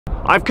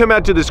I've come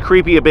out to this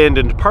creepy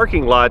abandoned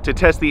parking lot to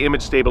test the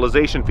image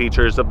stabilization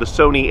features of the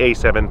Sony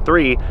A7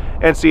 III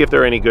and see if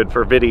they're any good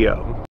for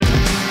video.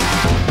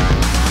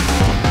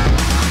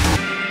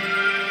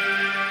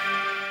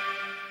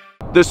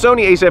 The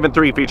Sony A7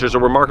 III features a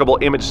remarkable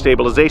image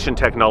stabilization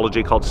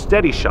technology called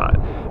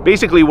SteadyShot.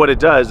 Basically what it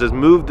does is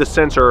move the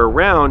sensor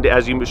around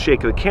as you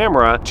shake the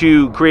camera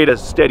to create a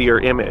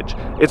steadier image.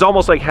 It's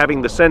almost like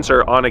having the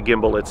sensor on a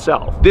gimbal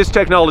itself. This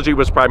technology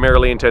was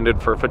primarily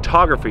intended for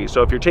photography,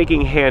 so if you're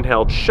taking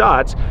handheld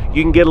shots,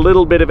 you can get a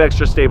little bit of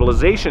extra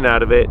stabilization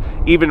out of it,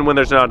 even when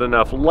there's not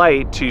enough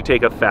light to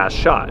take a fast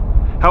shot.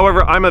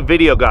 However, I'm a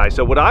video guy,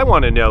 so what I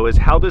want to know is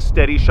how this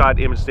SteadyShot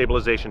image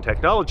stabilization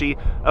technology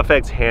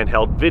affects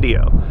handheld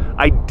video.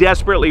 I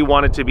desperately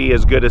want it to be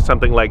as good as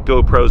something like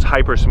GoPro's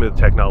hypersmooth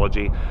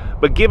technology,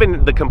 but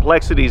given the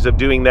complexities of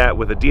doing that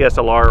with a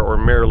DSLR or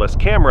mirrorless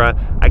camera,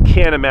 I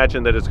can't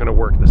imagine that it's going to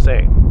work the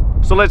same.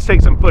 So let's take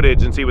some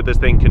footage and see what this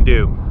thing can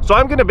do. So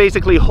I'm going to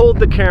basically hold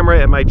the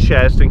camera at my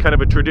chest in kind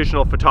of a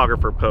traditional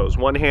photographer pose.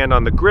 One hand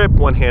on the grip,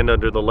 one hand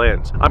under the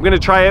lens. I'm going to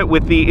try it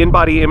with the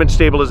in-body image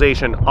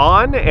stabilization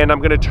on, and I'm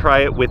going to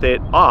try it with it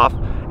off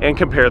and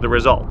compare the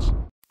results.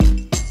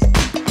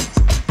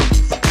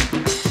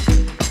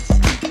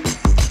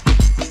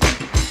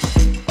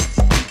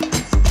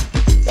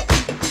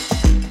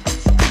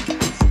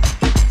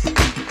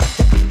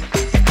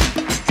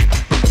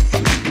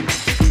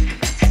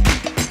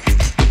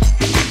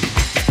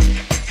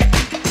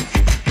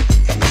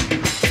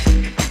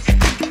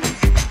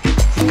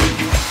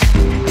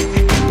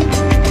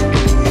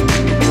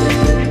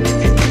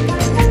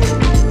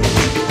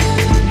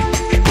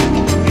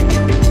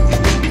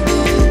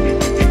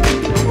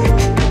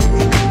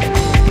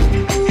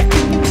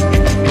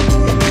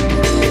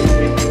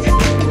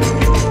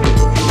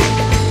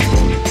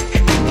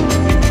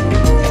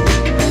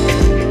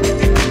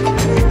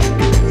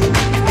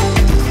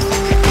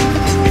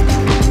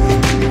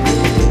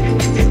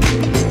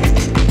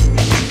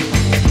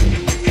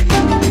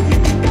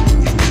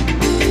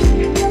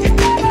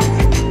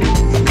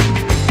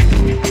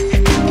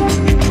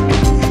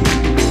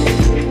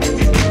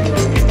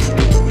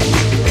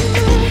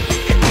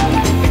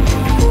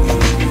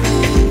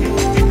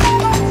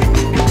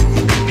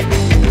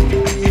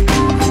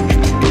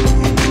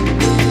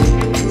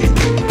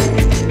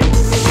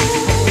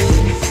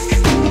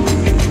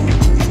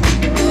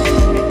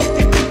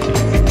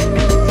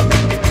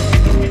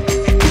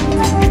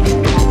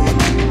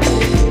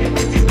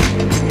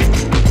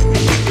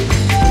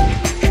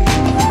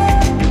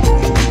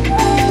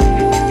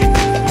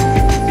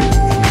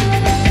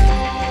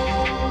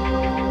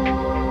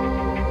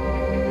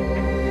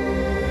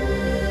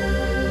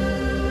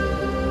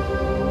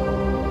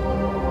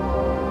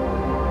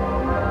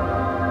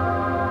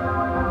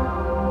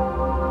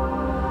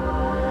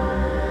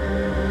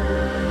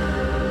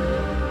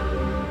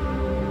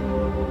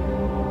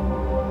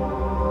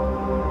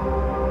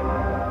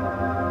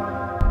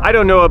 I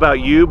don't know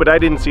about you, but I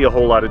didn't see a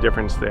whole lot of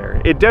difference there.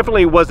 It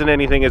definitely wasn't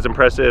anything as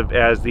impressive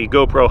as the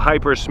GoPro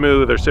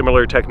Hypersmooth or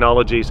similar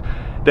technologies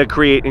that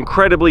create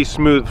incredibly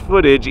smooth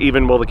footage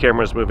even while the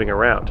camera is moving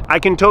around. I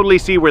can totally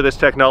see where this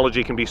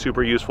technology can be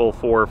super useful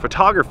for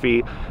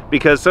photography,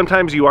 because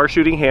sometimes you are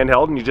shooting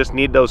handheld and you just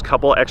need those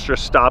couple extra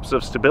stops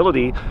of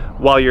stability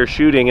while you're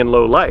shooting in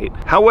low light.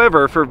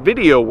 However, for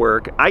video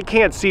work, I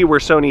can't see where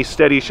Sony's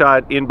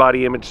SteadyShot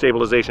in-body image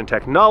stabilization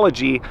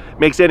technology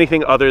makes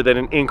anything other than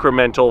an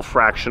incremental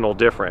fractional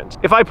difference.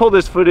 If I pull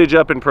this footage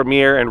up in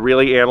Premiere and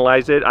really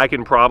analyze it, I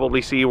can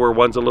probably see where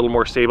one's a little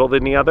more stable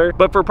than the other.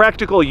 But for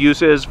practical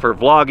uses, for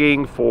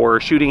vlogging, for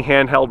shooting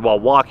handheld while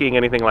walking,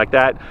 anything like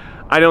that,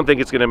 I don't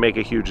think it's going to make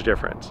a huge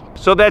difference.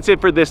 So that's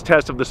it for this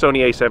test of the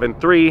Sony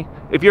A7 III.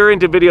 If you're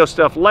into video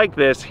stuff like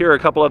this, here are a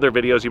couple other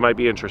videos you might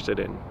be interested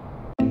in.